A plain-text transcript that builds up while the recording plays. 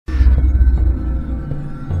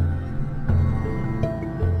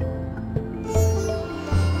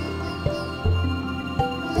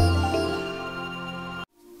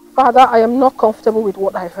Father, I am not comfortable with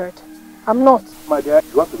what I heard. I'm not. My dear,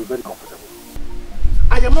 you have to be very comfortable.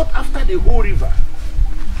 I am not after the whole river.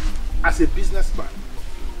 As a businessman,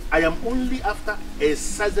 I am only after a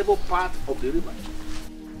sizable part of the river,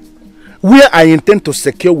 where I intend to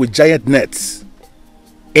secure with giant nets.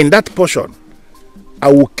 In that portion,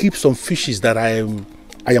 I will keep some fishes that I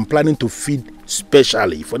am planning to feed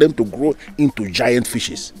specially for them to grow into giant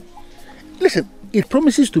fishes. Listen, it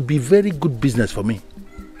promises to be very good business for me.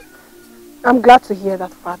 I'm glad to hear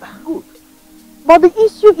that, Father. Good. But the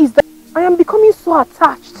issue is that I am becoming so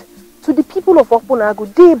attached to the people of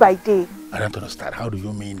Okpunagu day by day. I don't understand. How do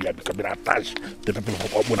you mean you are becoming attached to the people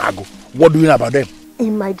of Okpunagu? What do you know about them?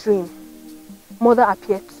 In my dream, Mother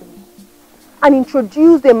appeared to me and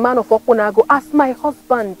introduced the man of Okpunagu as my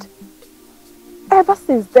husband. Ever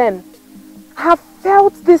since then, I have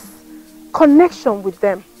felt this connection with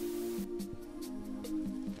them.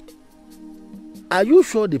 Are you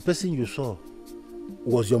sure the person you saw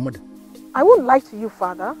was your mother? I won't lie to you,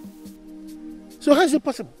 Father. So how is it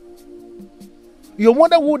possible? Your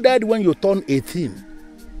mother who died when you turned 18.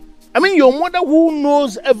 I mean, your mother who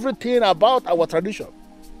knows everything about our tradition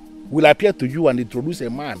will appear to you and introduce a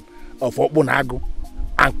man of Okpunagu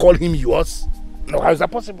and call him yours? No, how is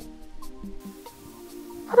that possible?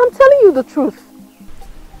 But I'm telling you the truth.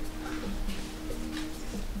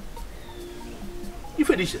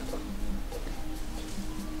 Ifedisha,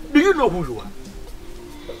 do you know who you are?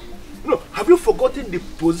 No, have you forgotten the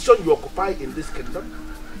position you occupy in this kingdom?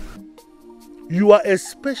 You are a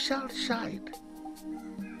special child.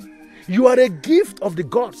 You are a gift of the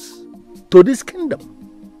gods to this kingdom.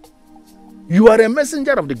 You are a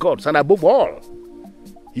messenger of the gods, and above all,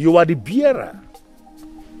 you are the bearer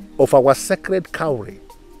of our sacred cowrie.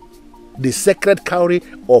 The sacred cowrie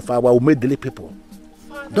of our Umedili people.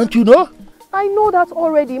 Don't you know? I know that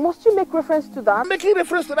already. Must you make reference to that? I'm making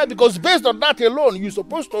reference to that because based on that alone, you're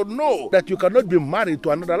supposed to know that you cannot be married to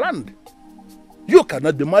another land. You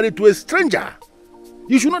cannot be married to a stranger.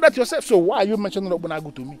 You should know that yourself. So why are you mentioning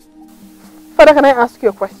Okpunagu to me? Father, can I ask you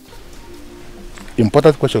a question?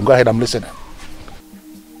 Important question. Go ahead, I'm listening.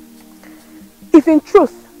 If in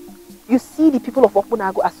truth, you see the people of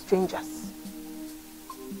Okpunagu as strangers,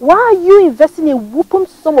 why are you investing a whooping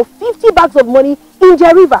sum of 50 bags of money in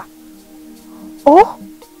their river? Or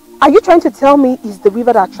are you trying to tell me it's the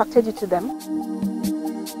river that attracted you to them?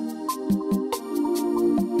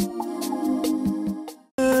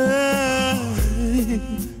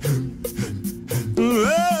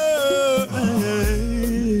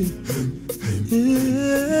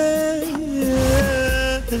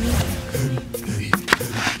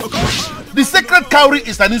 The sacred cowrie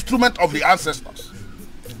is an instrument of the ancestors,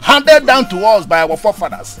 handed down to us by our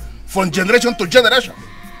forefathers from generation to generation.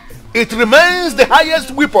 It remains the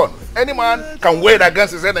highest weapon any man can wage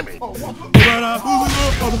against his enemy.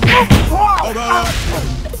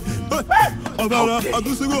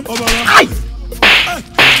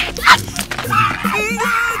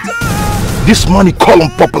 This money column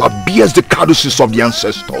popular bears the caduceus of the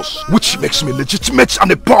ancestors, which makes me legitimate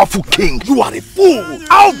and a powerful king. You are a fool!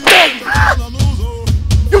 How dare you!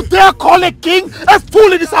 You dare call a king a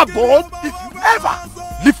fool in this abode? If you ever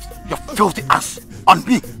lift your filthy ass on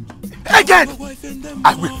me again,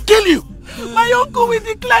 I will kill you! My uncle will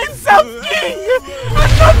decline self-king,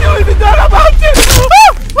 and nothing will be done about it!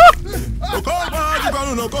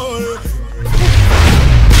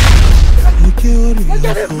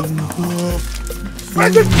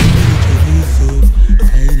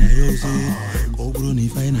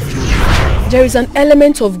 There is an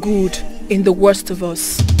element of good in the worst of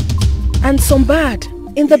us, and some bad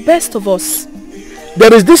in the best of us.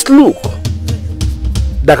 There is this look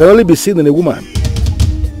that can only be seen in a woman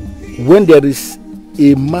when there is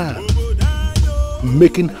a man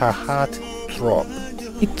making her heart throb.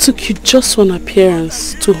 It took you just one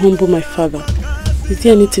appearance to humble my father. Is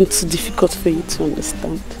there anything too difficult for you to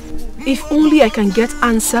understand? If only I can get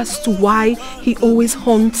answers to why he always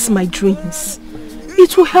haunts my dreams.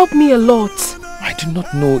 It will help me a lot. I do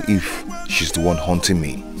not know if she's the one haunting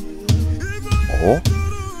me, or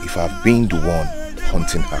if I've been the one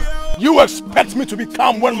haunting her. You expect me to be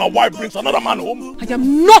calm when my wife brings another man home? I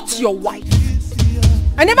am not your wife.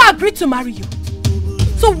 I never agreed to marry you.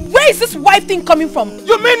 So where is this wife thing coming from?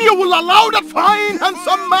 You mean you will allow that fine,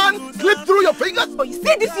 handsome man slip through your fingers? But you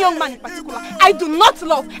see this young man in particular, I do not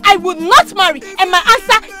love, I will not marry, and my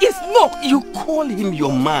answer is no. You call him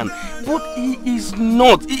your man, but he is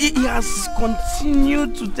not. He has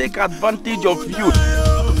continued to take advantage of you.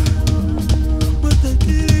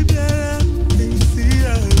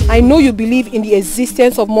 I know you believe in the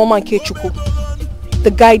existence of Mama Nkechukwu,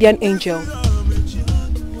 the guardian angel.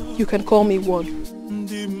 You can call me one.